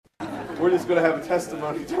We're just going to have a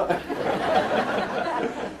testimony time.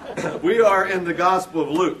 We are in the Gospel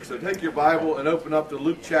of Luke. So take your Bible and open up to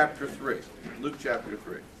Luke chapter 3. Luke chapter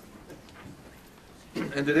 3.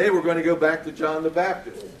 And today we're going to go back to John the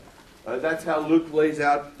Baptist. That's how Luke lays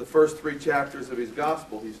out the first 3 chapters of his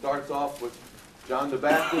Gospel. He starts off with John the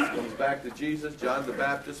Baptist, comes back to Jesus. John the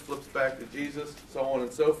Baptist flips back to Jesus, so on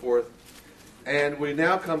and so forth. And we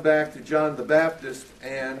now come back to John the Baptist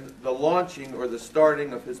and the launching or the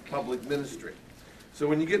starting of his public ministry. So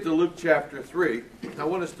when you get to Luke chapter 3, I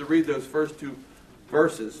want us to read those first 2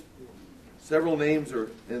 verses. Several names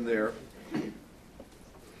are in there.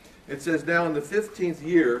 It says, "Now in the 15th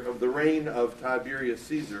year of the reign of Tiberius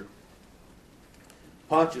Caesar,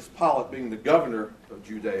 Pontius Pilate being the governor of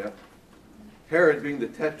Judea, Herod being the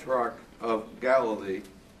tetrarch of Galilee,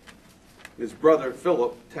 his brother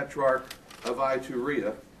Philip, tetrarch of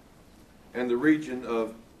Iturea, and the region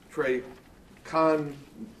of Trachonitis,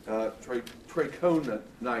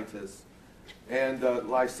 and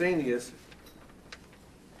Lysanias,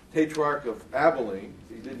 tetrarch of Abilene."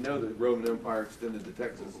 He didn't know that the Roman Empire extended to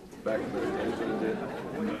Texas back in those days, but it did.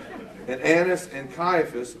 "And Annas and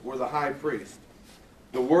Caiaphas were the high priest.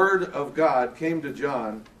 The word of God came to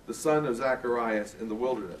John, the son of Zacharias, in the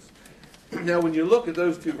wilderness." Now, when you look at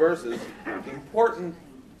those 2 verses, the important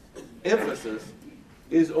emphasis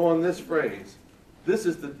is on this phrase. This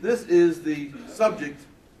is the subject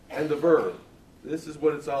and the verb. This is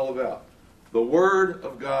what it's all about. The word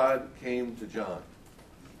of God came to John.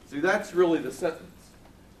 See, that's really the sentence.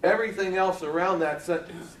 Everything else around that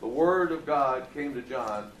sentence, the word of God came to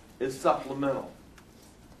John, is supplemental.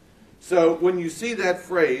 So when you see that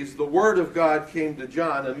phrase, the word of God came to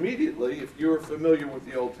John, immediately, if you're familiar with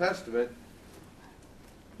the Old Testament,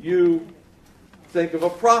 you think of a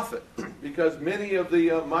prophet, because many of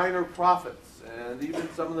the minor prophets, and even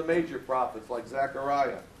some of the major prophets like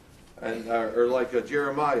Zechariah, or like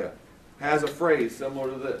Jeremiah, has a phrase similar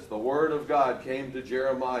to this. The word of God came to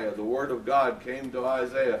Jeremiah. The word of God came to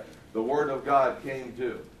Isaiah. The word of God came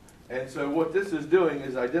to. And so what this is doing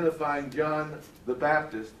is identifying John the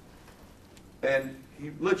Baptist, and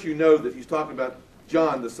he lets you know that he's talking about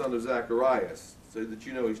John, the son of Zacharias, so that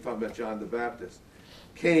you know he's talking about John the Baptist,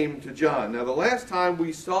 came to John. Now, the last time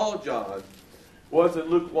we saw John was in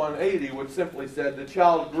Luke 1:80, which simply said the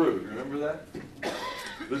child grew. You remember that?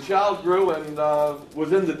 The child grew and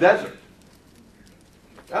was in the desert.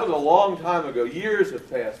 That was a long time ago. Years have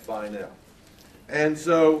passed by now. And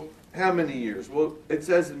so, how many years? Well, it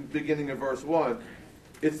says in the beginning of verse 1,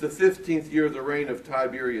 it's the 15th year of the reign of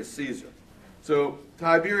Tiberius Caesar. So,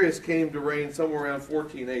 Tiberius came to reign somewhere around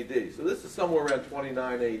 14 AD. So this is somewhere around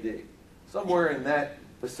 29 AD. Somewhere in that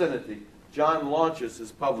vicinity, John launches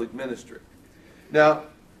his public ministry. Now,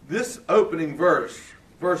 this opening verse,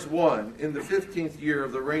 verse 1, in the 15th year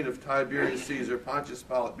of the reign of Tiberius Caesar, Pontius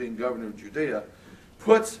Pilate being governor of Judea,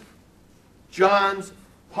 puts John's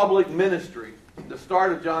public ministry, the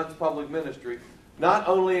start of John's public ministry, not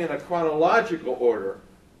only in a chronological order,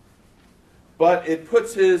 but it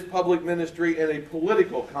puts his public ministry in a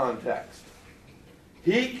political context.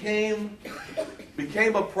 He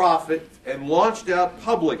became a prophet and launched out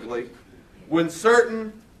publicly when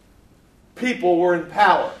certain people were in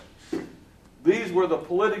power. These were the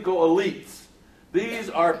political elites. These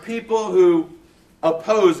are people who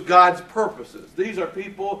oppose God's purposes. These are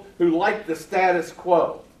people who like the status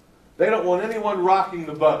quo. They don't want anyone rocking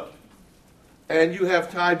the boat. And you have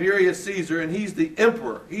Tiberius Caesar, and he's the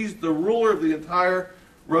emperor. He's the ruler of the entire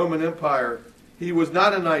Roman Empire. He was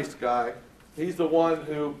not a nice guy. He's the one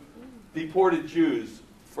who deported Jews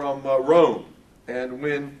from Rome. And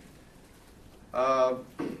when Aquila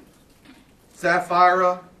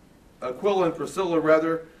and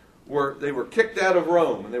Priscilla, they were kicked out of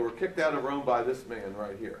Rome. And they were kicked out of Rome by this man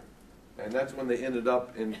right here. And that's when they ended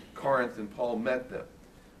up in Corinth, and Paul met them.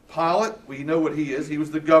 Pilate, we know what he is. He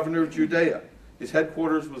was the governor of Judea. His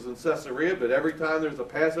headquarters was in Caesarea, but every time there was a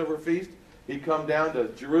Passover feast, he'd come down to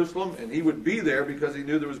Jerusalem, and he would be there because he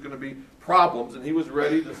knew there was going to be problems, and he was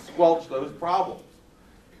ready to squelch those problems.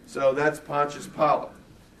 So that's Pontius Pilate.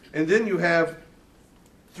 And then you have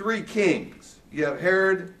 3 kings. You have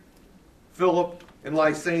Herod, Philip, and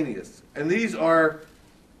Lysanias. And these are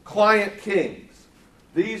client kings.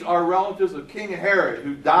 These are relatives of King Herod,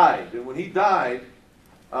 who died. And when he died,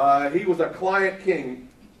 he was a client king.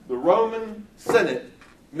 The Roman Senate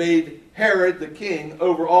made Herod the king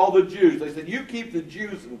over all the Jews. They said, you keep the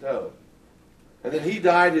Jews in tow. And then he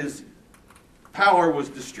died, his power was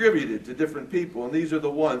distributed to different people. And these are the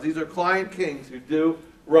ones. These are client kings who do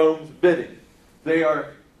Rome's bidding. They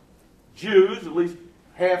are Jews, at least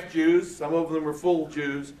half Jews. Some of them are full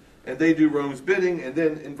Jews. and they do Rome's bidding. And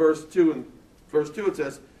then in verse 2 it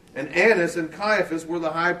says, and Annas and Caiaphas were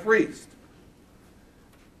the high priest.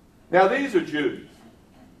 Now these are Jews.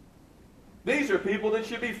 These are people that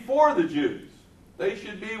should be for the Jews. They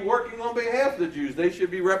should be working on behalf of the Jews. They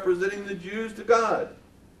should be representing the Jews to God.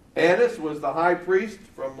 Annas was the high priest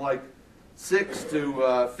from like 6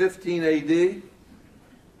 to 15 AD.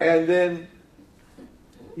 And then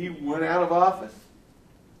he went out of office.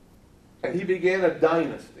 And he began a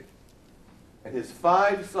dynasty. And his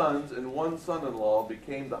 5 sons and 1 son-in-law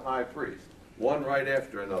became the high priest. One right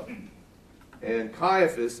after another. And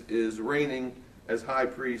Caiaphas is reigning as high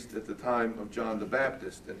priest at the time of John the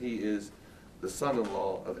Baptist. And he is the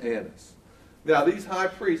son-in-law of Annas. Now, these high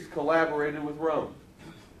priests collaborated with Rome.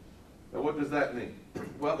 Now, what does that mean?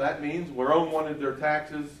 Well, that means Rome wanted their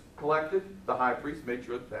taxes collected. The high priest made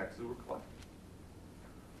sure the taxes were collected.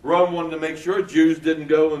 Rome wanted to make sure Jews didn't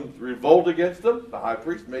go and revolt against them. The high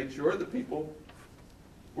priest made sure that people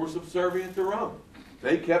were subservient to Rome.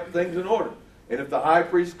 They kept things in order. And if the high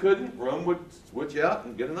priest couldn't, Rome would switch out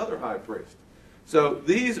and get another high priest. So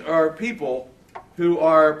these are people who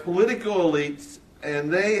are political elites,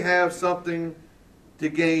 and they have something to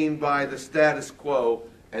gain by the status quo.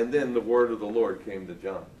 And then the word of the Lord came to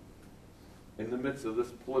John in the midst of this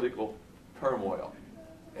political turmoil.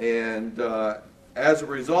 And as a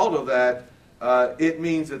result of that, it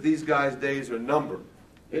means that these guys' days are numbered.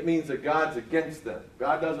 It means that God's against them.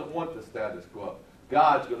 God doesn't want the status quo.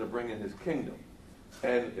 God's going to bring in his kingdom.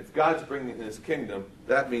 And if God's bringing in his kingdom,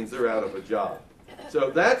 that means they're out of a job. So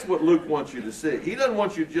that's what Luke wants you to see. He doesn't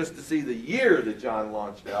want you just to see the year that John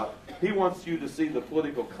launched out. He wants you to see the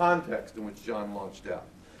political context in which John launched out.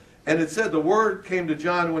 And it said the word came to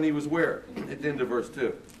John when he was where? At the end of verse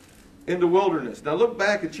 2. In the wilderness. Now look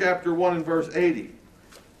back at chapter 1 and verse 80.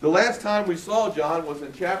 The last time we saw John was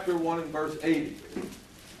in chapter 1 and verse 80.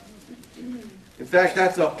 In fact,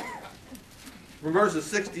 from verses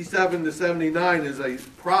 67 to 79 is a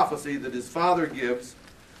prophecy that his father gives,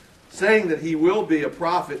 saying that he will be a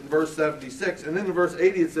prophet in verse 76. And then in verse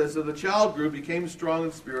 80 it says, so the child grew, became strong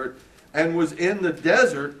in spirit, and was in the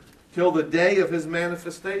desert till the day of his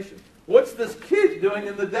manifestation. What's this kid doing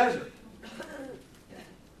in the desert?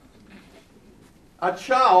 A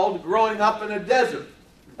child growing up in a desert.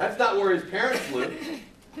 That's not where his parents live.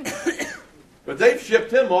 But they've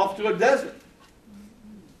shipped him off to a desert.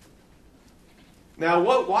 Now,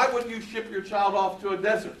 why would you ship your child off to a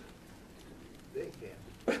desert? Day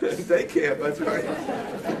camp. Day camp, that's right.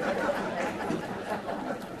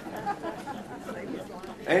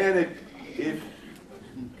 And if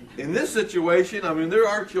in this situation, I mean, there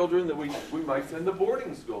are children that we might send to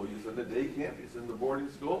boarding school. You send to day camp, you send to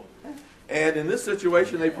boarding school. And in this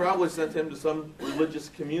situation, they probably sent him to some religious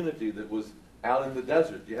community that was out in the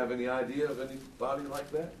desert. Do you have any idea of anybody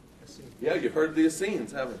like that? Yeah, you've heard of the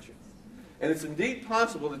Essenes, haven't you? And it's indeed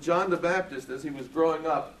possible that John the Baptist, as he was growing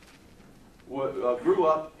up, grew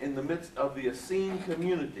up in the midst of the Essene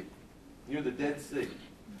community near the Dead Sea.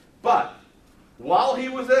 But while he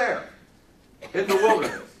was there in the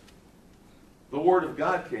wilderness, the word of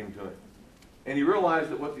God came to him. And he realized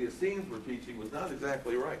that what the Essenes were teaching was not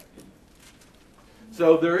exactly right.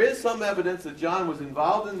 So there is some evidence that John was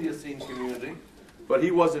involved in the Essene community, but he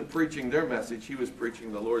wasn't preaching their message. He was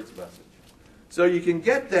preaching the Lord's message. So you can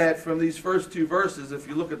get that from these first 2 verses if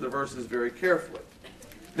you look at the verses very carefully.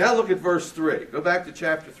 Now look at verse 3. Go back to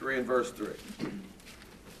chapter 3 and verse 3.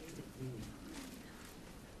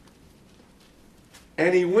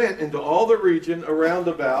 And he went into all the region around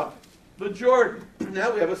about the Jordan.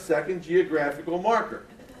 Now we have a second geographical marker.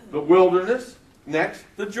 The wilderness, next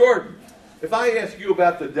the Jordan. If I ask you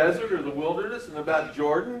about the desert or the wilderness and about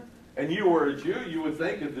Jordan, and you were a Jew, you would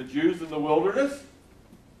think of the Jews in the wilderness.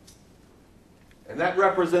 And that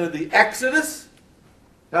represented the Exodus,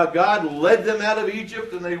 how God led them out of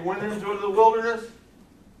Egypt and they went into the wilderness.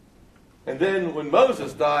 And then when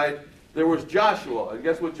Moses died, there was Joshua. And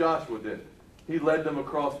guess what Joshua did? He led them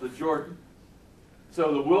across the Jordan.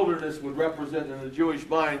 So the wilderness would represent in the Jewish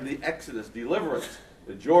mind the Exodus, deliverance.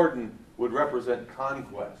 The Jordan would represent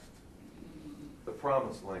conquest, the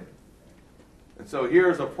promised land. And so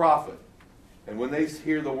here's a prophet. And when they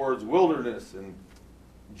hear the words wilderness and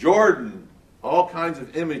Jordan, all kinds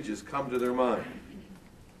of images come to their mind.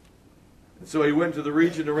 And so he went to the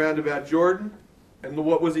region around about Jordan, and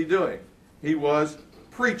what was he doing? He was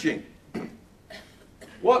preaching.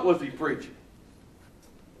 What was he preaching?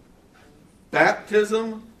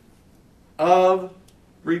 Baptism of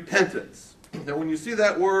repentance. Now when you see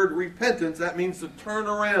that word repentance, that means to turn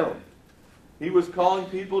around. He was calling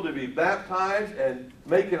people to be baptized and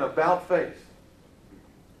make an about face.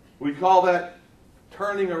 We call that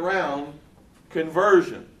turning around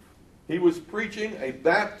conversion. He was preaching a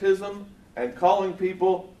baptism and calling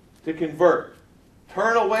people to convert.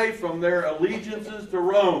 Turn away from their allegiances to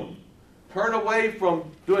Rome. Turn away from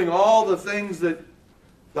doing all the things that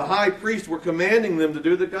the high priests were commanding them to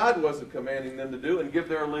do that God wasn't commanding them to do, and give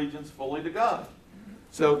their allegiance fully to God.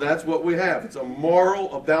 So that's what we have. It's a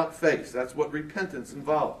moral about face. That's what repentance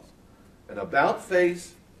involves. An about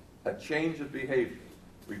face, a change of behavior.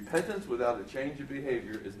 Repentance without a change of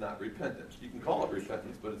behavior is not repentance. You can call it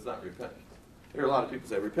repentance, but it's not repentance. I hear a lot of people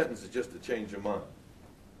say repentance is just a change of mind.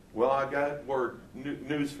 Well, I got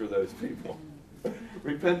news for those people.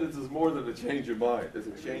 Repentance is more than a change of mind. It's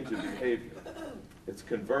a change of behavior. It's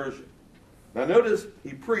conversion. Now notice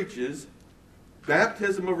he preaches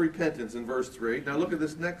baptism of repentance in verse 3. Now look at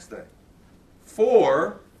this next thing.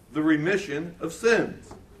 For the remission of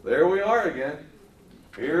sins. There we are again.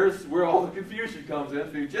 Here's where all the confusion comes in.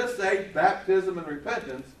 If you just say baptism and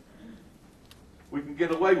repentance, we can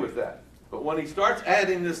get away with that. But when he starts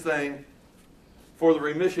adding this thing, for the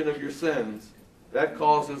remission of your sins, that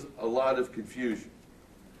causes a lot of confusion.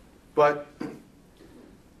 But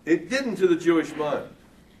it didn't to the Jewish mind.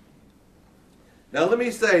 Now let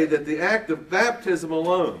me say that the act of baptism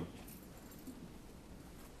alone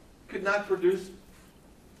could not produce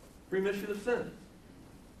remission of sins.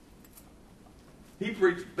 He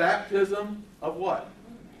preached baptism of what?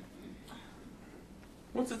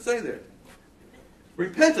 What's it say there?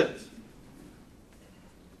 Repentance.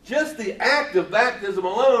 Just the act of baptism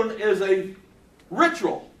alone is a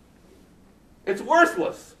ritual. It's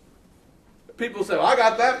worthless. People say, well, I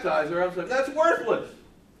got baptized. Or I'm saying, that's worthless.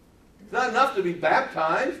 It's not enough to be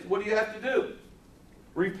baptized. What do you have to do?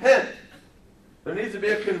 Repent. There needs to be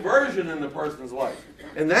a conversion in the person's life.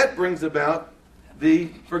 And that brings about the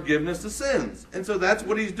forgiveness of sins. And so that's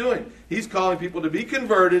what he's doing. He's calling people to be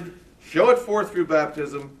converted, show it forth through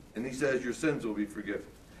baptism, and he says your sins will be forgiven.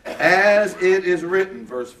 As it is written,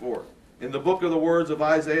 verse 4, in the book of the words of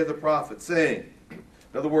Isaiah the prophet, saying, in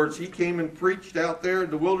other words, he came and preached out there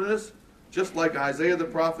in the wilderness, just like Isaiah the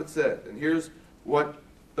prophet said. And here's what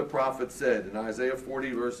the prophet said in Isaiah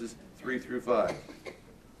 40, verses 3 through 5.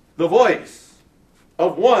 The voice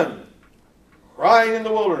of one crying in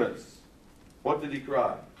the wilderness. What did he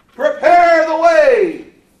cry? Prepare the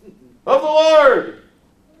way of the Lord.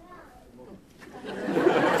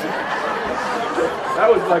 That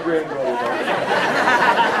was my granddaughter.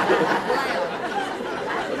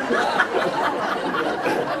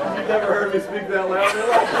 You never heard me speak that loud in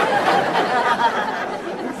life?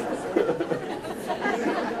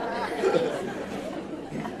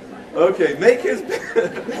 Okay, make his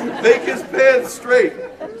path straight.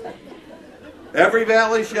 Every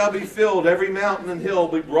valley shall be filled, every mountain and hill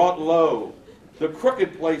be brought low. The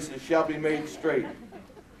crooked places shall be made straight,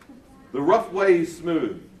 the rough ways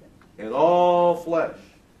smooth, and all flesh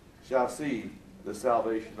shall see the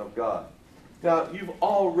salvation of God. Now, you've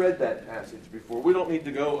all read that passage before. We don't need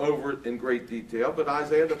to go over it in great detail, but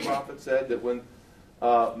Isaiah the prophet said that when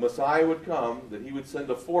Messiah would come, that he would send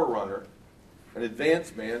a forerunner, an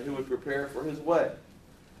advanced man who would prepare for his way.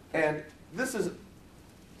 And this is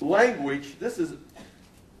language, this is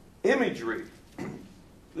imagery.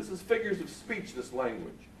 This is figures of speech, this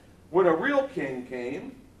language. When a real king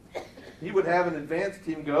came, he would have an advance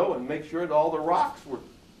team go and make sure that all the rocks were,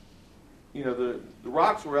 the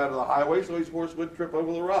rocks were out of the highway so his horse wouldn't trip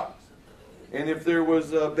over the rocks. And if there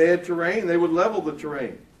was bad terrain, they would level the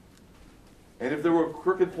terrain. And if there were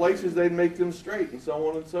crooked places, they'd make them straight, and so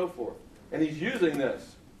on and so forth. And he's using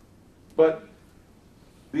this. But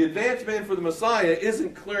the advance man for the Messiah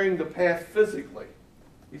isn't clearing the path physically.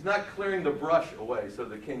 He's not clearing the brush away so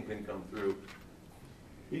the king can come through.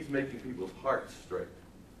 He's making people's hearts straight.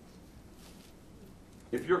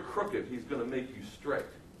 If you're crooked, he's going to make you straight.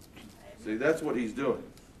 See, that's what he's doing.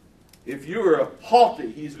 If you're haughty,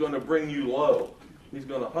 he's going to bring you low. He's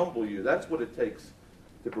going to humble you. That's what it takes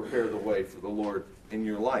to prepare the way for the Lord in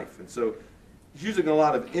your life. And so he's using a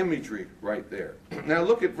lot of imagery right there. Now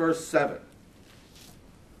look at verse 7.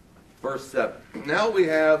 Verse 7. Now we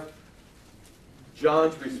have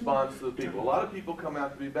John's response to the people. A lot of people come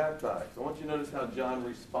out to be baptized. I want you to notice how John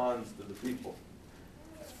responds to the people.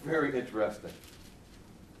 It's very interesting.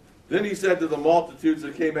 Then he said to the multitudes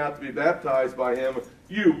that came out to be baptized by him,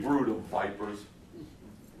 "You brood of vipers,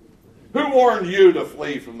 who warned you to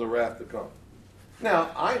flee from the wrath to come?"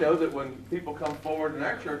 Now, I know that when people come forward in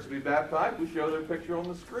our church to be baptized, we show their picture on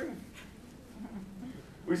the screen.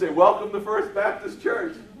 We say, "Welcome to First Baptist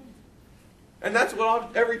Church." And that's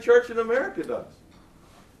what every church in America does.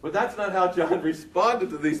 But that's not how John responded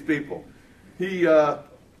to these people. He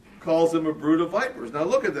calls them a brood of vipers. Now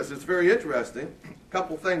look at this. It's very interesting. A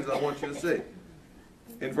couple things I want you to see.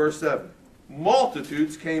 In verse 7,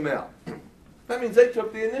 multitudes came out. That means they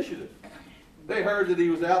took the initiative. They heard that he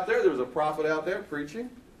was out there. There was a prophet out there preaching.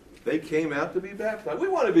 They came out to be baptized. We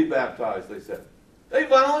want to be baptized, they said. They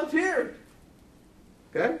volunteered.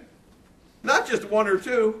 Okay? Not just one or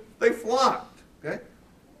two. They flocked. Okay?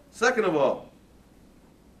 Second of all,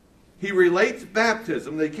 he relates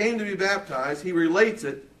baptism. They came to be baptized. He relates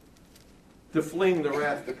it to fleeing the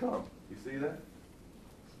wrath to come. You see that?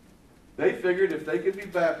 They figured if they could be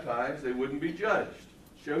baptized, they wouldn't be judged.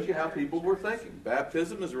 Shows you how people were thinking.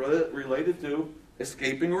 Baptism is related to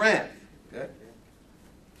escaping wrath. Okay?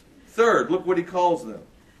 Third, look what he calls them.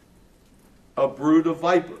 A brood of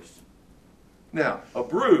vipers. Now, a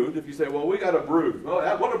brood, if you say, well, we got a brood.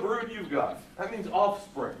 Well, what a brood you've got. That means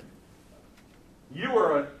offspring. You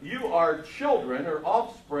are children or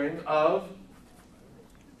offspring of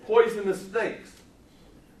poisonous snakes.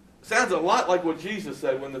 Sounds a lot like what Jesus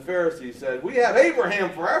said when the Pharisees said, we have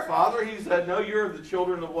Abraham for our father. He said, no, you're the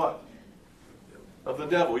children of what? Of the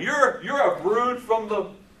devil. You're a brood from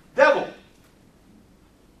the devil.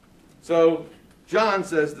 So John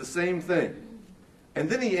says the same thing. And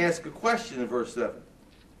then he asks a question in verse 7.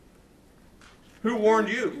 Who warned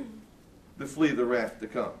you to flee the wrath to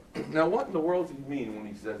come? Now what in the world does he mean when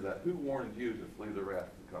he says that? Who warned you to flee the wrath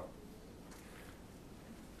to come?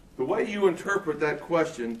 The way you interpret that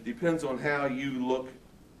question depends on how you look,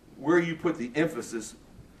 where you put the emphasis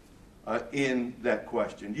in that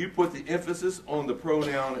question. Do you put the emphasis on the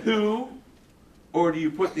pronoun who, or do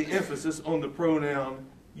you put the emphasis on the pronoun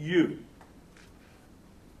you?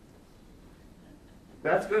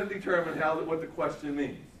 That's going to determine what the question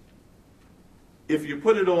means. If you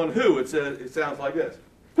put it on who, it sounds like this.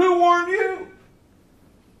 Who warned you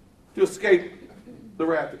to escape the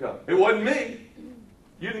wrath to come? It wasn't me.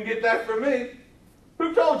 You didn't get that from me.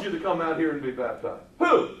 Who told you to come out here and be baptized?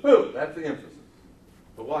 Who? That's the emphasis.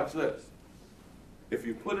 But watch this. If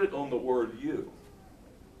you put it on the word you,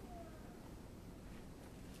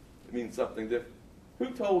 it means something different.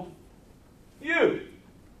 Who told you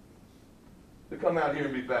to come out here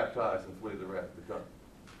and be baptized and flee the wrath to come?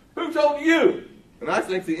 Who told you? And I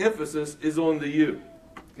think the emphasis is on the you.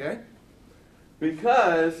 Okay?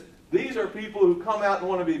 Because these are people who come out and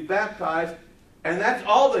want to be baptized, and that's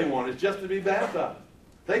all they want, is just to be baptized.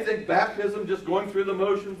 They think baptism, just going through the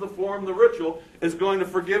motions, the form, the ritual, is going to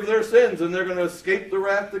forgive their sins, and they're going to escape the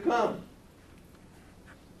wrath to come.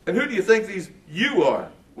 And who do you think these you are?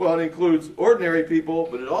 Well, it includes ordinary people,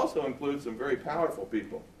 but it also includes some very powerful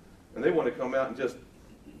people. And they want to come out and just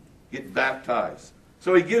get baptized.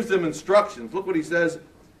 So he gives them instructions. Look what he says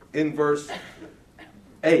in verse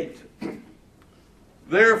 8.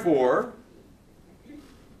 Therefore,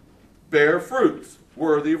 bear fruits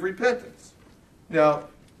worthy of repentance. Now,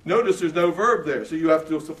 notice there's no verb there, so you have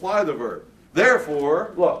to supply the verb.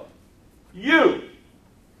 Therefore, look, you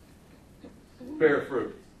bear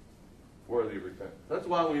fruits worthy of repentance. That's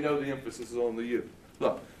why we know the emphasis is on the you.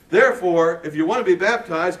 Look, therefore, if you want to be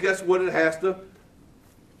baptized, guess what it has to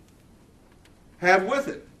have with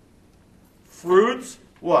it? Fruits,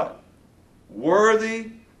 what?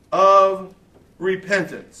 Worthy of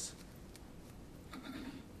repentance.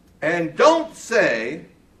 And don't say,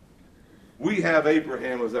 we have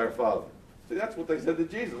Abraham as our father. See, that's what they said to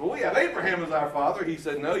Jesus. Well, we have Abraham as our father. He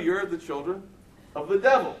said, no, you're the children of the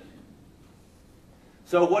devil.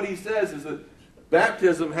 So what he says is that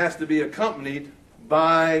baptism has to be accompanied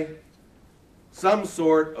by some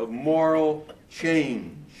sort of moral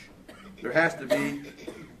change. There has to be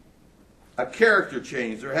a character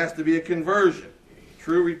change. There has to be a conversion.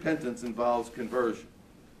 True repentance involves conversion.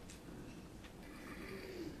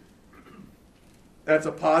 That's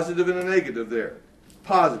a positive and a negative there.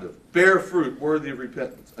 Positive. Bear fruit worthy of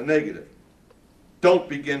repentance. A negative. Don't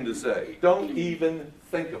begin to say. Don't even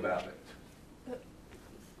think about it.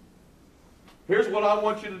 Here's what I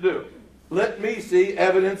want you to do. Let me see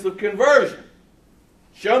evidence of conversion.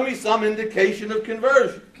 Show me some indication of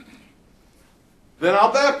conversion. Then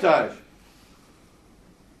I'll baptize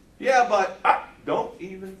you. Yeah, but don't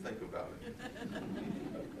even think about it.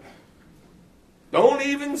 Don't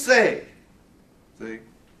even say. See?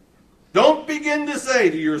 Don't begin to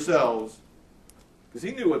say to yourselves, because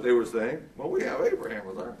he knew what they were saying. Well, we have Abraham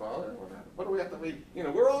as our father. What do we have to be?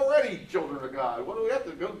 We're already children of God. What do we have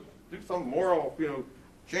to go do some moral,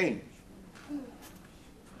 change?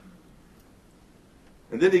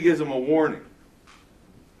 And then he gives them a warning.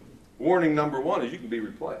 Warning number one is you can be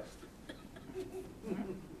replaced.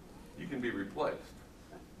 You can be replaced.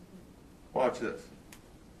 Watch this.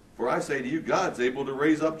 For I say to you, God's able to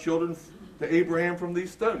raise up children to Abraham from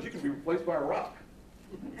these stones. You can be replaced by a rock.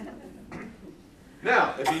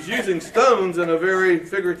 Now, if he's using stones in a very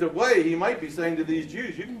figurative way, he might be saying to these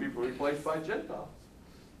Jews, you can be replaced by Gentiles.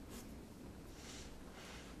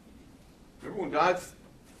 Remember when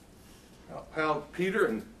how Peter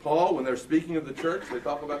and Paul, when they're speaking of the church, they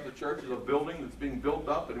talk about the church as a building that's being built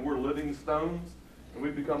up and we're living stones and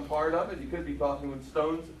we've become part of it. He could be talking with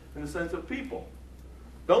stones in the sense of people.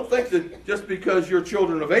 Don't think that just because you're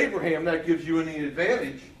children of Abraham that gives you any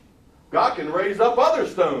advantage. God can raise up other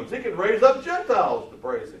stones. He can raise up Gentiles to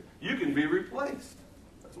praise Him. You can be replaced.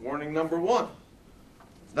 That's warning number 1.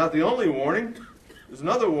 It's not the only warning. There's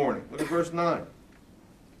another warning. Look at verse 9.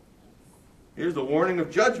 Here's the warning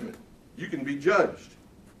of judgment. You can be judged.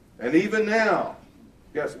 And even now,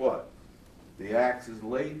 guess what? The axe is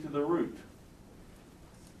laid to the root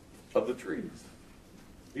of the trees.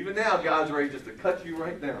 Even now, God's ready just to cut you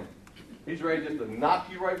right down. He's ready just to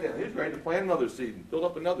knock you right down. He's ready to plant another seed and build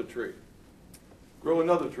up another tree. Grow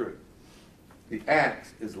another tree. The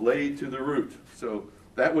axe is laid to the root. So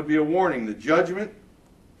that would be a warning. The judgment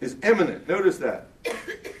is imminent. Notice that.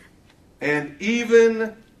 And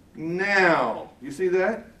even now, you see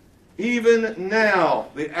that? Even now,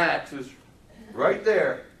 the axe is right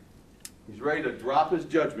there. He's ready to drop his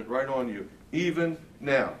judgment right on you. Even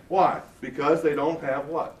now. Why? Because they don't have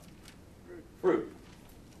what? Fruit.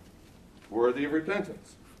 Worthy of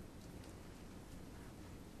repentance.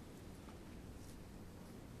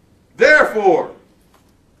 Therefore,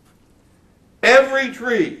 every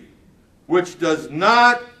tree which does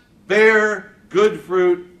not bear good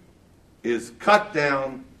fruit is cut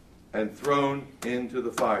down and thrown into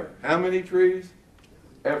the fire. How many trees?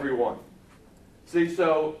 Every one. See,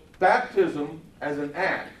 so baptism as an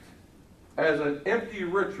act, as an empty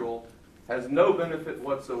ritual, has no benefit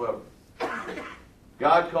whatsoever.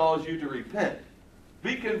 God calls you to repent.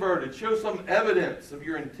 Be converted. Show some evidence of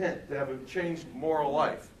your intent to have a changed moral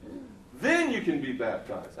life. Then you can be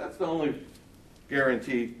baptized. That's the only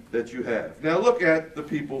guarantee that you have. Now look at the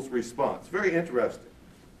people's response. Very interesting.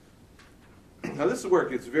 Now this is where it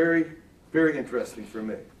gets very, very interesting for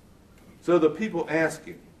me. So the people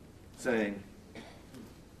asking, saying,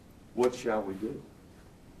 what shall we do?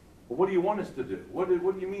 Well, what do you want us to do? What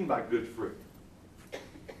do you mean by good fruit?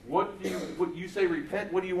 What you say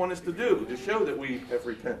repent, what do you want us to do to show that we have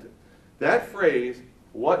repented? That phrase,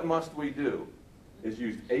 what must we do, is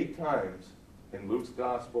used 8 times in Luke's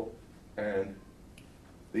Gospel and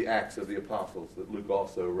the Acts of the Apostles that Luke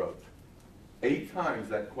also wrote. 8 times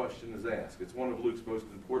that question is asked. It's one of Luke's most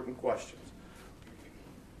important questions.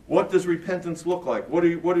 What does repentance look like?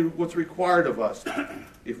 What's required of us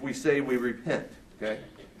if we say we repent? Okay?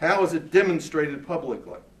 How is it demonstrated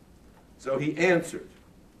publicly? So he answered.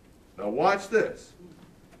 Now watch this.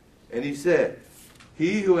 And he said,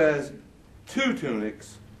 he who has 2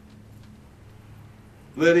 tunics,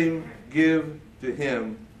 let him give to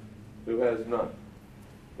him who has none.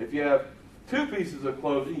 If you have 2 pieces of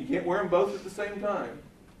clothing, you can't wear them both at the same time.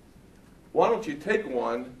 Why don't you take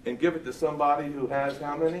one and give it to somebody who has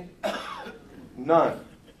how many? None.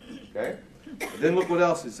 Okay? And then look what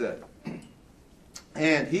else he said.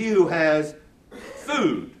 And he who has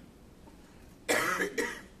food,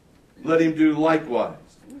 let him do likewise.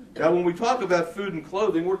 Now when we talk about food and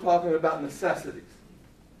clothing, we're talking about necessities.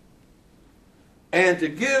 And to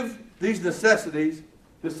give these necessities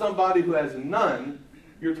to somebody who has none,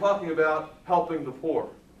 you're talking about helping the poor.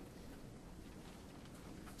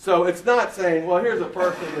 So it's not saying, well, here's a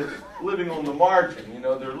person that's living on the margin. You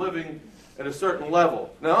know, they're living at a certain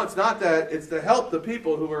level. No, it's not that. It's to help the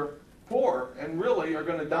people who are poor and really are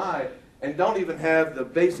going to die and don't even have the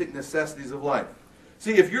basic necessities of life.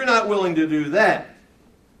 See, if you're not willing to do that,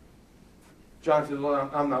 John says, well,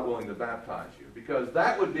 I'm not willing to baptize you, because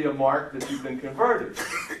that would be a mark that you've been converted.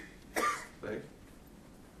 See?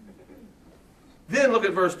 Then look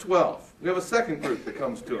at verse 12. We have a second group that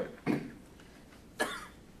comes to it.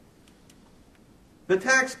 The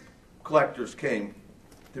tax collectors came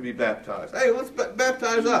to be baptized. Hey, let's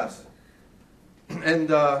baptize us.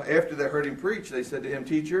 And after they heard him preach, they said to him,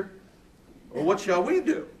 Teacher, well, what shall we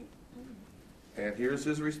do? And here's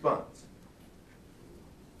his response.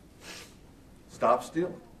 Stop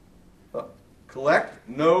stealing. Collect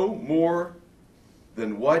no more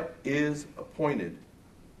than what is appointed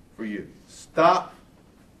for you. Stop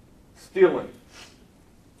stealing.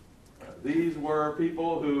 These were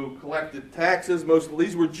people who collected taxes. Most of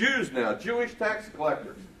these were Jews now, Jewish tax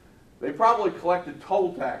collectors. They probably collected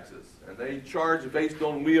toll taxes, and they charged based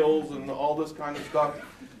on wheels and all this kind of stuff.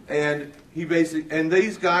 And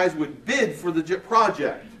these guys would bid for the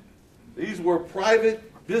project. These were private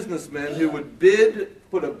businessmen who would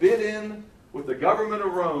put a bid in with the government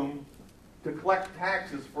of Rome to collect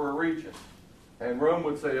taxes for a region. And Rome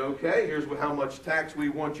would say, okay, here's how much tax we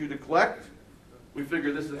want you to collect. We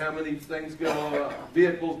figure this is how many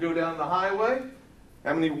vehicles go down the highway,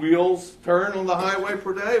 how many wheels turn on the highway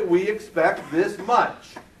per day. We expect this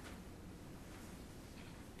much.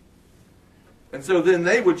 And so then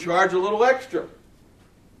they would charge a little extra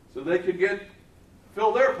so they could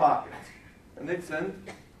fill their pockets. And they'd send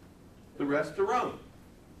the rest to Rome.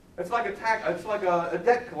 It's like a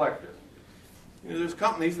debt collector. There's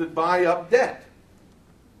companies that buy up debt.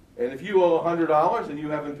 And if you owe $100 and you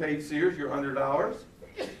haven't paid Sears your $100,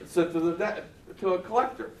 it's sent to a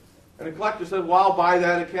collector. And the collector says, well, I'll buy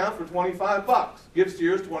that account for $25. Give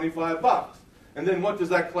Sears $25. And then what does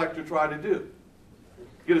that collector try to do?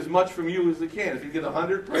 Get as much from you as he can. If you get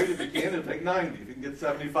 100, great. If you can, he'll take 90. If you can get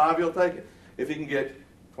 75, he'll take it. If he can get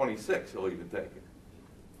 26, he'll even take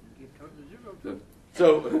it.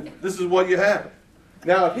 So this is what you have.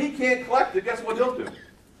 Now, if he can't collect it, guess what he'll do?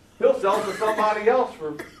 He'll sell it to somebody else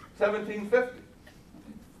for $17.50.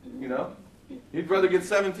 He'd rather get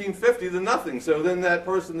 $17.50 than nothing. So then that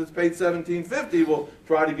person that's paid $17.50 will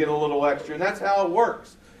try to get a little extra, and that's how it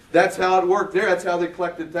works. That's how it worked there. That's how they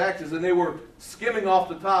collected taxes, and they were skimming off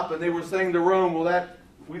the top, and they were saying to Rome, well,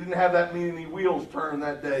 we didn't have that many wheels turn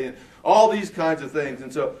that day, and all these kinds of things.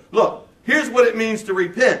 And so, look, here's what it means to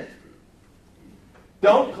repent.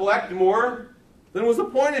 Don't collect more than was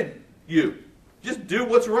appointed you. Just do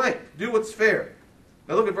what's right. Do what's fair.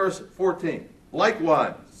 Now look at verse 14.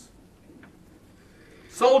 Likewise,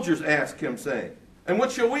 soldiers asked him, saying, and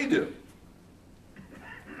what shall we do?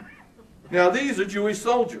 Now these are Jewish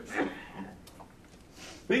soldiers.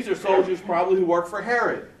 These are soldiers probably who work for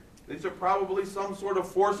Herod. These are probably some sort of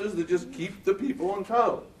forces that just keep the people in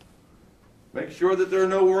tow. Make sure that there are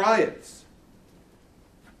no riots.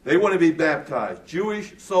 They want to be baptized.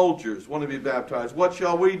 Jewish soldiers want to be baptized. What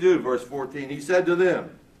shall we do? Verse 14. He said to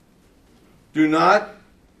them, do not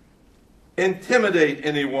intimidate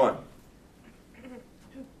anyone.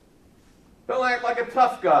 Don't act like a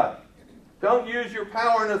tough guy. Don't use your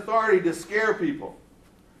power and authority to scare people.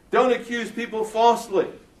 Don't accuse people falsely.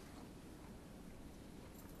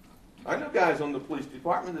 I know guys on the police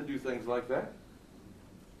department that do things like that.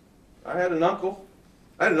 I had an uncle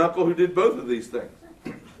who did both of these things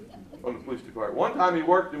on the police department. One time he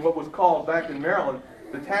worked in what was called, back in Maryland,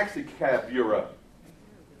 the Taxi Cab Bureau.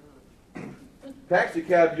 Taxi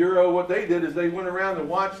Cab Bureau, what they did is they went around and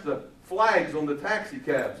watched the flags on the taxi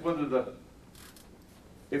cabs.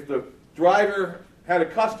 If the driver had a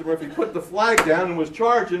customer, if he put the flag down and was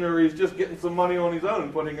charging, or he's just getting some money on his own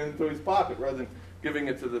and putting it into his pocket rather than giving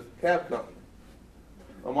it to the cab company.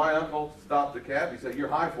 Well, my uncle stopped the cab. He said, you're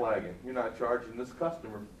high flagging. You're not charging this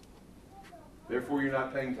customer. Therefore, you're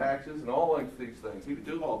not paying taxes and all of these things. He would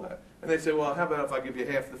do all that. And they said, well, how about if I give you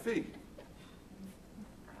half the fee?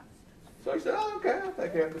 So he said, oh, okay, I'll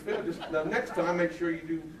take half the fee. Now, next time, make sure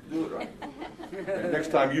you do it right. And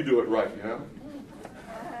next time, you do it right,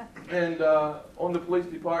 And on the police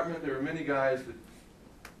department, there were many guys that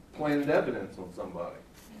planted evidence on somebody.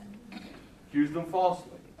 Accused them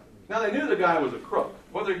falsely. Now, they knew the guy was a crook.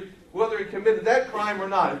 Whether he committed that crime or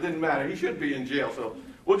not, it didn't matter. He should be in jail, so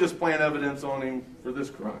we'll just plant evidence on him for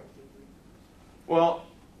this crime. Well,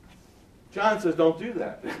 John says don't do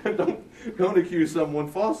that. Don't accuse someone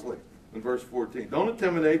falsely in verse 14. Don't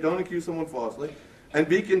intimidate, don't accuse someone falsely, and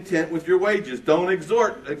be content with your wages. Don't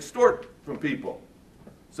extort from people.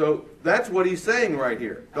 So that's what he's saying right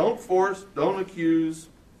here. Don't force, don't accuse,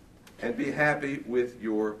 and be happy with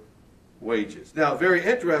your wages. Now, very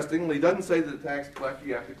interestingly, he doesn't say to the tax collector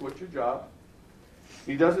you have to quit your job.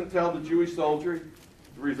 He doesn't tell the Jewish soldier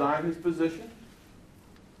to resign his position.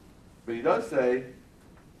 But he does say,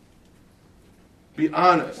 be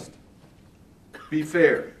honest, be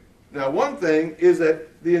fair. Now, one thing is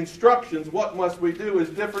that the instructions, what must we do, is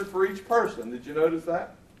different for each person. Did you notice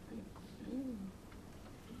that?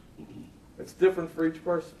 It's different for each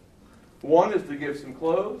person. One is to give some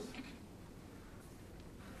clothes.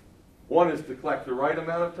 One is to collect the right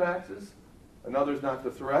amount of taxes. Another is not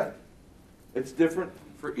to threat. It's different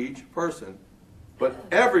for each person. But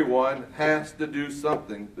everyone has to do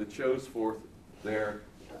something that shows forth their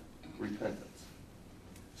repentance.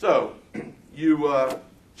 So,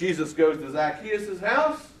 Jesus goes to Zacchaeus'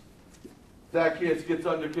 house. Zacchaeus gets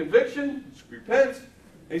under conviction, repents,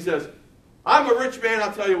 and he says, I'm a rich man,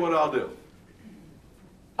 I'll tell you what I'll do.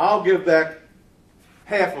 I'll give back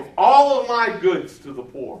half of all of my goods to the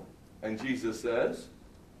poor. And Jesus says,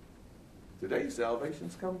 today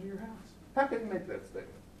salvation's come to your house. How can he make that statement?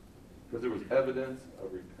 Because there was evidence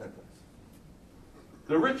of repentance.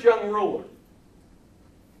 The rich young ruler.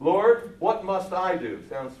 Lord, what must I do?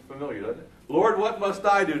 Sounds familiar, doesn't it? Lord, what must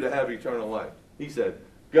I do to have eternal life? He said,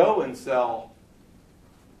 go and sell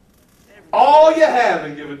all you have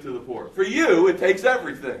and give it to the poor. For you, it takes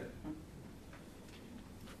everything.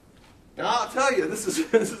 Now, I'll tell you, this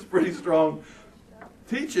is pretty strong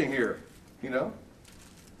teaching here, you know.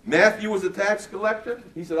 Matthew was a tax collector.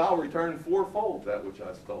 He said, I'll return fourfold that which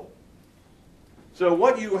I stole. So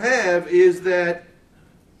what you have is that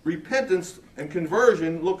repentance and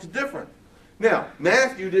conversion looks different. Now,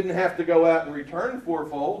 Matthew didn't have to go out and return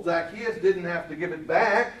fourfold. Zacchaeus didn't have to give it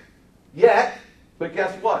back yet. But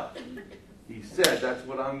guess what? He said, that's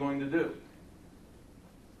what I'm going to do.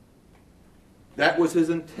 That was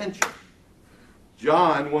his intention.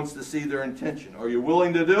 John wants to see their intention. Are you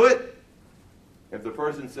willing to do it? If the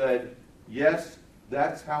person said, yes,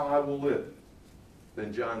 that's how I will live,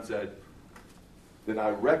 then John said, then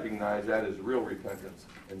I recognize that as real repentance,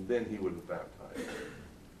 and then he would have baptized.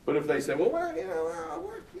 But if they say, well,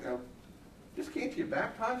 just can't you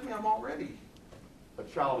baptize me? I'm already a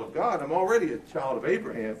child of God. I'm already a child of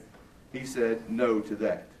Abraham. He said no to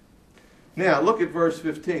that. Now, look at verse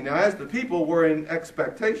 15. Now, as the people were in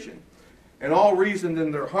expectation, and all reasoned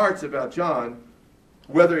in their hearts about John,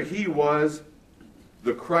 whether he was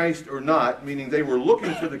the Christ or not, meaning they were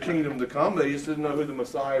looking for the kingdom to come. They just didn't know who the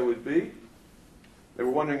Messiah would be. They were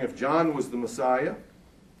wondering if John was the Messiah.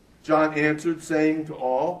 John answered, saying to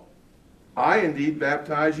all, I indeed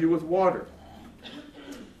baptize you with water,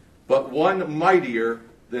 but one mightier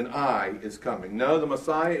than I is coming. No, the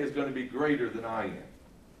Messiah is going to be greater than I am.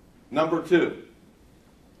 Number 2,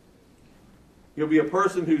 he'll be a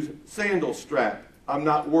person whose sandal strap I'm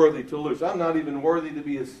not worthy to loose. I'm not even worthy to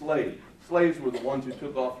be his slave. Slaves were the ones who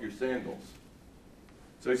took off your sandals.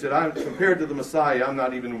 So he said, compared to the Messiah, I'm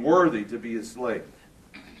not even worthy to be his slave.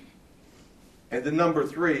 And then number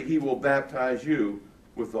 3, he will baptize you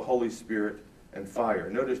with the Holy Spirit and fire.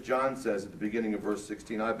 Notice John says at the beginning of verse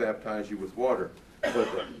 16, I baptize you with water, but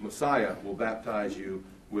the Messiah will baptize you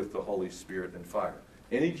with the Holy Spirit and fire.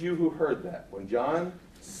 Any Jew who heard that, when John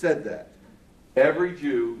said that, every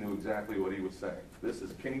Jew knew exactly what he was saying. This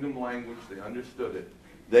is kingdom language. They understood it.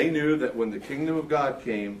 They knew that when the kingdom of God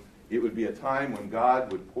came, it would be a time when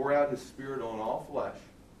God would pour out his Spirit on all flesh,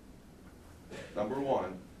 number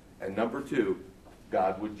 1. And number 2,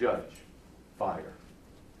 God would judge. Fire.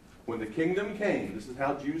 When the kingdom came, this is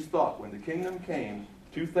how Jews thought. When the kingdom came,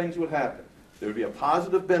 2 things would happen. There would be a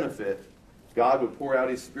positive benefit. God would pour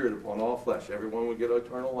out his Spirit upon all flesh. Everyone would get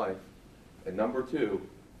eternal life. And number 2,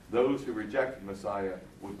 those who rejected Messiah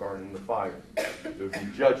would burn in the fire. There would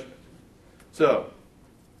be judgment. So,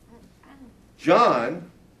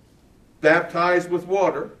 John baptized with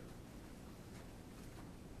water.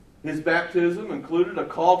 His baptism included a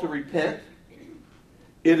call to repent.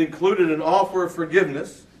 It included an offer of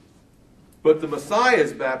forgiveness. But the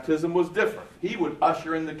Messiah's baptism was different. He would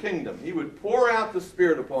usher in the kingdom. He would pour out the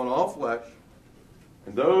Spirit upon all flesh.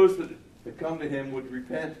 And those that come to him would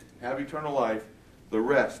repent, have eternal life. The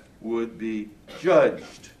rest would be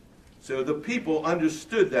judged. So the people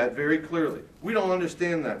understood that very clearly. We don't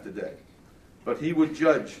understand that today. But he would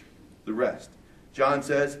judge the rest. John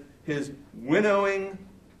says his winnowing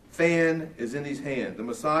fan is in his hand. The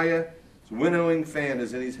Messiah's winnowing fan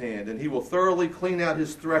is in his hand, and he will thoroughly clean out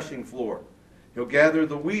his threshing floor. He'll gather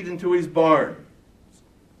the wheat into his barn.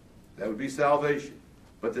 That would be salvation.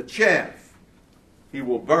 But the chaff he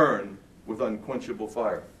will burn with unquenchable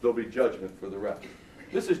fire. There'll be judgment for the rest.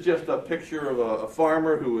 This is just a picture of a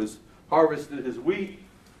farmer who has harvested his wheat,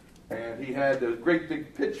 and he had those great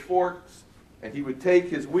big pitchforks, and he would take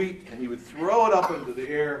his wheat and he would throw it up into the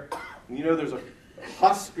air. And you know there's a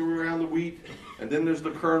husk around the wheat, and then there's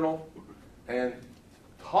the kernel, and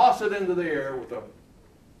toss it into the air with a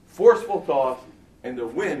forceful toss, and the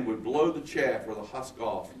wind would blow the chaff or the husk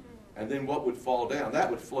off. And then what would fall down?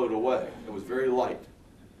 That would float away. It was very light.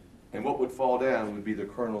 And what would fall down would be the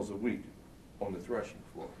kernels of wheat on the threshing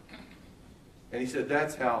floor. And he said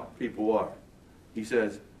that's how people are. He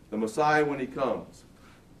says the Messiah, when he comes,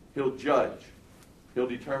 he'll judge. He'll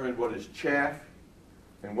determine what is chaff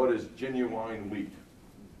and what is genuine wheat.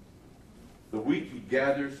 The wheat he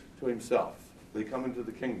gathers to himself. They come into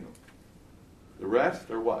the kingdom. The rest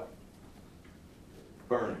are what?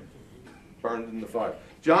 Burned. Burned in the fire.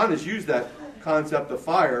 John has used that concept of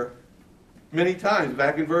fire many times.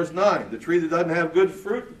 Back in verse 9. The tree that doesn't have good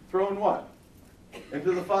fruit, thrown what?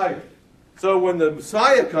 Into the fire. So when the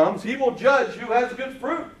Messiah comes, he will judge who has good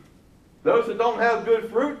fruit. Those that don't have good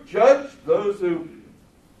fruit, judge. Those who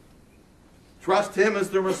trust him as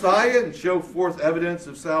their Messiah and show forth evidence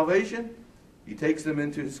of salvation, he takes them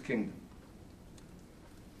into his kingdom.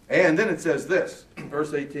 And then it says this,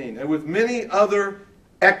 verse 18, and with many other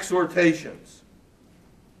exhortations,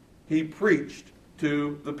 he preached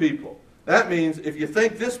to the people. That means if you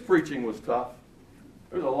think this preaching was tough,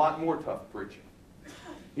 there's a lot more tough preaching.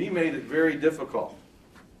 He made it very difficult.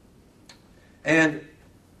 And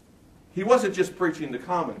he wasn't just preaching to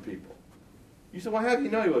common people. You say, well, how do you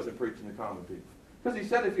know he wasn't preaching to common people? Because he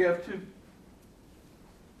said if you have 2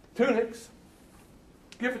 tunics,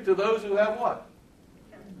 give it to those who have what?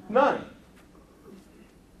 None.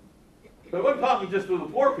 So he wasn't talking just to the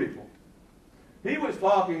poor people. He was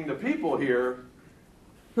talking to people here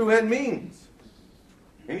who had means.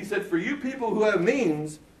 And he said, for you people who have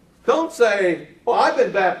means, don't say, well, I've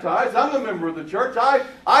been baptized, I'm a member of the church,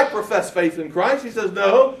 I profess faith in Christ. He says,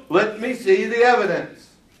 no, let me see the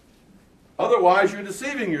evidence. Otherwise, you're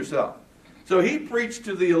deceiving yourself. So he preached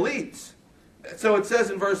to the elites. So it says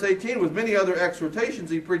in verse 18, with many other exhortations,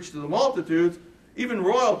 he preached to the multitudes, even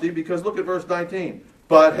royalty, because look at verse 19.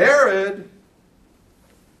 But Herod,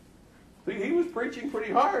 see, he was preaching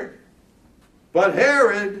pretty hard. But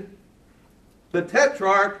Herod, the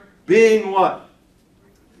tetrarch, being what?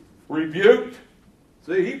 Rebuked.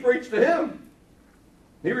 See, he preached to him.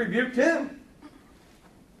 He rebuked him.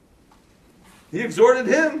 He exhorted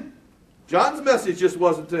him. John's message just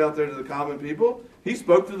wasn't out there to the common people. He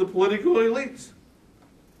spoke to the political elites.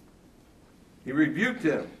 He rebuked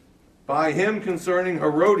him by him concerning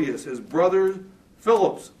Herodias, his brother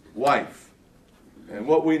Philip's wife. And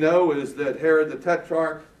what we know is that Herod the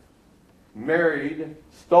Tetrarch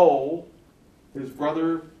stole his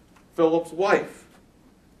brother Philip's wife.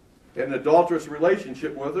 Had an adulterous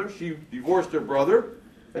relationship with her. She divorced her brother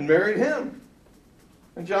and married him.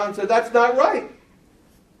 And John said, that's not right.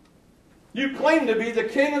 You claim to be the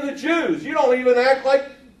king of the Jews. You don't even act like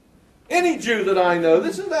any Jew that I know.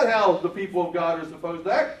 This is not how the people of God are supposed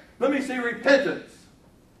to act. Let me see repentance.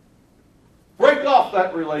 Break off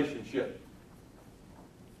that relationship.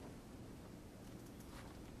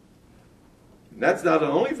 And that's not the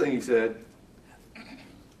only thing he said.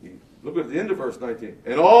 Look at the end of verse 19.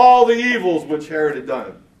 And all the evils which Herod had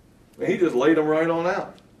done. And he just laid them right on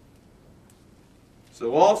out.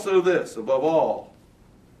 So also this, above all,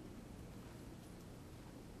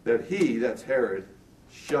 that he, that's Herod,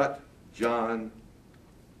 shut John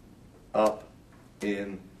up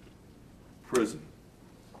in prison.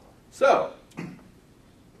 So,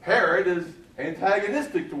 Herod is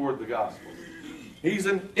antagonistic toward the gospel. He's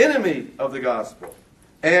an enemy of the gospel.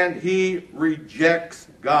 And he rejects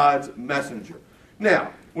God's messenger.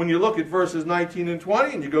 Now, when you look at verses 19 and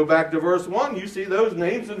 20 and you go back to verse 1, you see those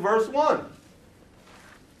names in verse 1.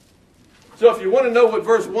 So if you want to know what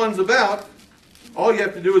verse 1's about, all you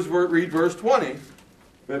have to do is read verse 20.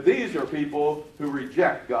 That these are people who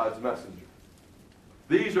reject God's messenger.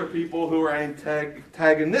 These are people who are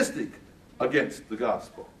antagonistic against the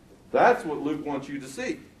gospel. That's what Luke wants you to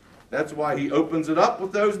see. That's why he opens it up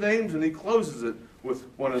with those names and he closes it with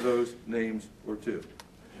one of those names or two.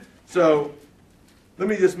 So, let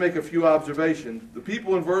me just make a few observations. The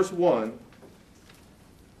people in verse 1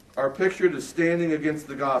 are pictured as standing against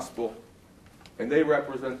the gospel, and they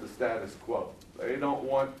represent the status quo. They don't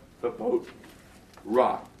want the boat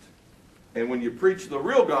rocked. And when you preach the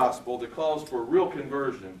real gospel that calls for real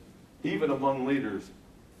conversion, even among leaders,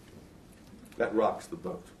 that rocks the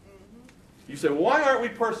boat. You say, well, why aren't we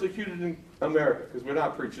persecuted in America? Because we're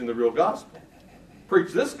not preaching the real gospel.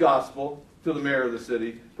 Preach this gospel to the mayor of the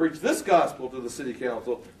city. Preach this gospel to the city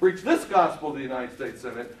council. Preach this gospel to the United States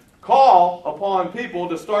Senate. Call upon people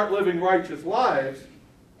to start living righteous lives.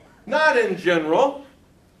 Not in general.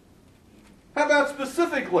 How about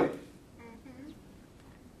specifically?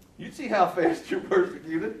 You see how fast you're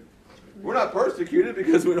persecuted? We're not persecuted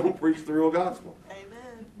because we don't preach the real gospel.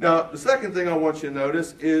 Amen. Now, the second thing I want you to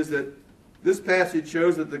notice is that this passage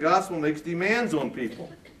shows that the gospel makes demands on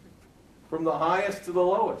people, from the highest to the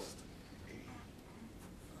lowest.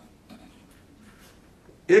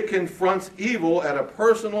 It confronts evil at a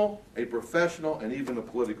personal, a professional, and even a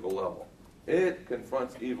political level. It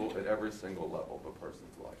confronts evil at every single level of a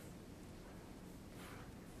person's life.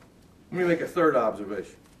 Let me make a third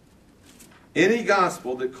observation. Any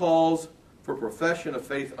gospel that calls for profession of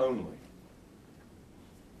faith only,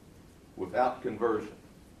 without conversion,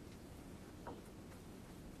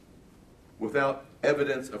 without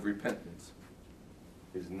evidence of repentance,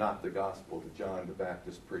 is not the gospel that John the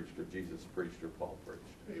Baptist preached, or Jesus preached, or Paul preached.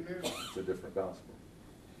 Amen. It's a different gospel.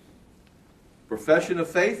 Profession of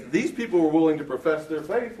faith. These people were willing to profess their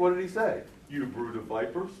faith. What did he say? You brood of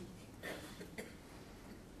vipers.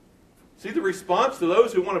 See the response to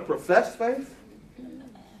those who want to profess faith?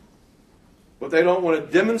 But they don't want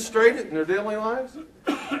to demonstrate it in their daily lives?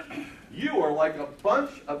 You are like a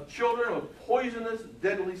bunch of children of poisonous,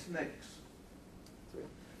 deadly snakes.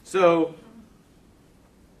 So,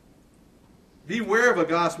 beware of a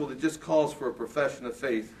gospel that just calls for a profession of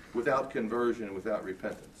faith without conversion and without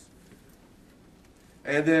repentance.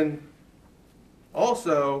 And then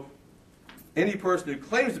also, any person who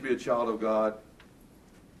claims to be a child of God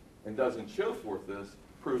and doesn't show forth this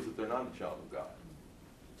proves that they're not a child of God.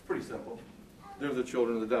 It's pretty simple. They're the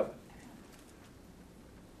children of the devil.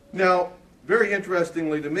 Now, very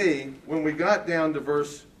interestingly to me, when we got down to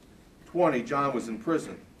verse 20, John was in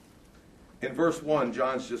prison. In verse 1,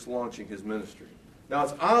 John's just launching his ministry. Now,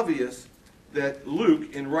 it's obvious that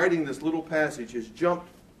Luke, in writing this little passage, has jumped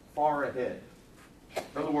far ahead.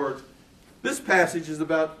 In other words, this passage is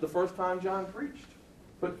about the first time John preached.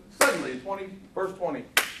 But suddenly, verse 20,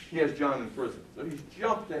 he has John in prison. So he's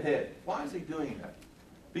jumped ahead. Why is he doing that?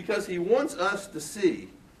 Because he wants us to see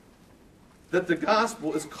that the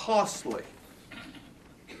gospel is costly.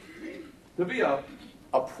 To be a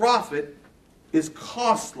prophet is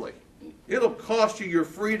costly. It'll cost you your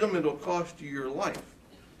freedom. It'll cost you your life.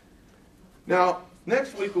 Now,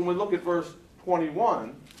 next week when we look at verse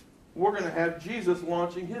 21, we're going to have Jesus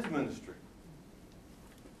launching his ministry.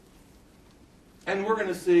 And we're going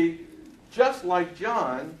to see, just like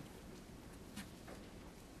John,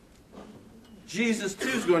 Jesus too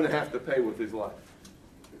is going to have to pay with his life.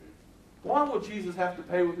 Why will Jesus have to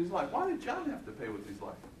pay with his life? Why did John have to pay with his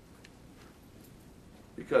life?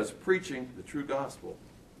 Because preaching the true gospel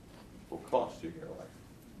will cost you your life.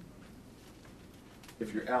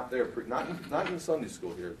 If you're out there, not in Sunday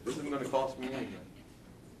school here, this isn't going to cost me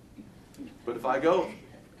anything. But if I go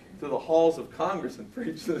to the halls of Congress and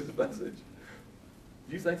preach this message,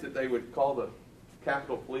 do you think that they would call the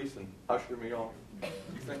Capitol Police and usher me off? Do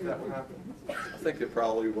you think that would happen? I think it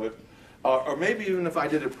probably would. Or maybe even if I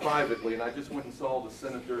did it privately and I just went and saw the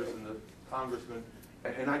senators and the congressmen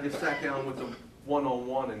and I just sat down with them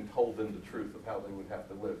one-on-one and told them the truth of how they would have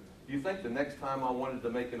to live. Do you think the next time I wanted to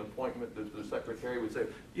make an appointment that the secretary would say,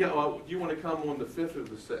 yeah, do you want to come on the 5th or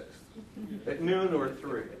the 6th? At noon or at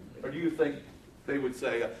 3? Or do you think they would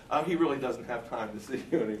say, he really doesn't have time to see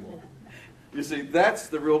you anymore? You see, that's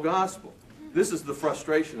the real gospel. This is the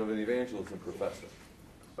frustration of an evangelism professor,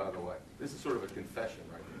 by the way. This is sort of a confession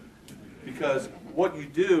right here. Because what you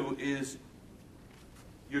do is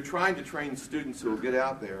you're trying to train students who will get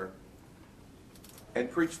out there and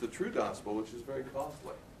preach the true gospel, which is very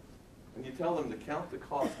costly. And you tell them to count the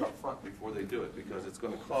cost up front before they do it, because it's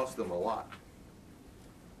going to cost them a lot.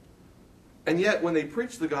 And yet, when they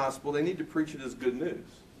preach the gospel, they need to preach it as good news.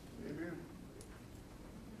 Amen.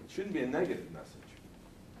 It shouldn't be a negative message.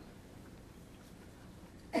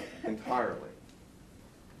 Entirely.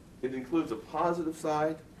 It includes a positive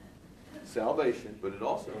side, salvation, but it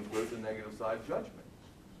also includes a negative side, judgment.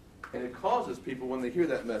 And it causes people, when they hear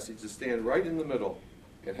that message, to stand right in the middle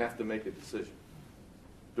and have to make a decision.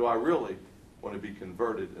 Do I really want to be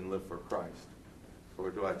converted and live for Christ?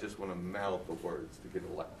 Or do I just want to mouth the words to get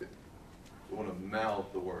elected? I want to mouth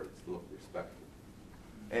the words to look respected.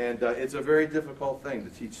 And it's a very difficult thing to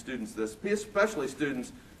teach students this, especially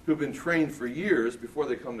students who've been trained for years before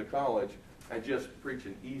they come to college and just preach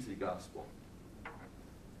an easy gospel,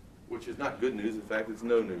 which is not good news. In fact, it's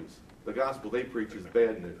no news. The gospel they preach is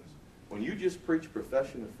bad news. When you just preach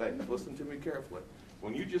profession of faith, listen to me carefully.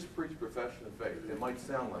 When you just preach profession of faith, it might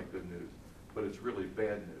sound like good news, but it's really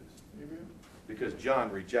bad news. Amen. Because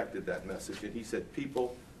John rejected that message, and he said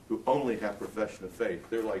people who only have profession of faith,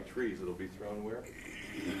 they're like trees that'll be thrown where?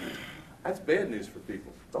 That's bad news for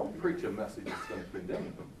people. Don't preach a message that's going to condemn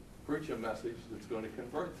them. Preach a message that's going to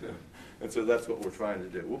convert them. And so that's what we're trying to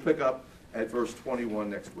do. We'll pick up at verse 21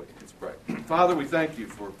 next week. Let's pray. Father, we thank you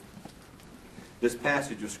for this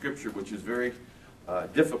passage of Scripture, which is very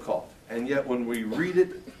difficult. And yet when we read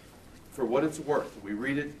it for what it's worth, we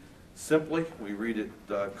read it simply, we read it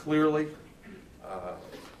clearly,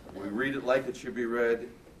 we read it like it should be read,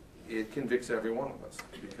 it convicts every one of us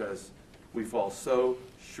because we fall so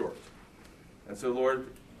short. And so, Lord,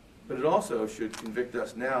 but it also should convict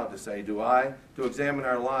us now to say, to examine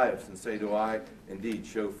our lives and say, do I indeed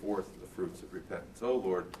show forth the fruits of repentance? Oh,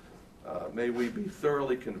 Lord, may we be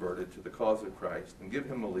thoroughly converted to the cause of Christ and give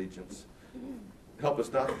him allegiance. Help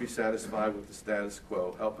us not to be satisfied with the status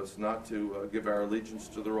quo. Help us not to give our allegiance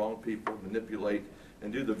to the wrong people, manipulate,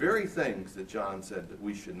 and do the very things that John said that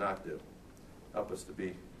we should not do. Help us to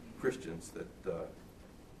be Christians that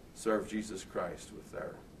serve Jesus Christ with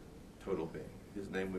our total being. In his name we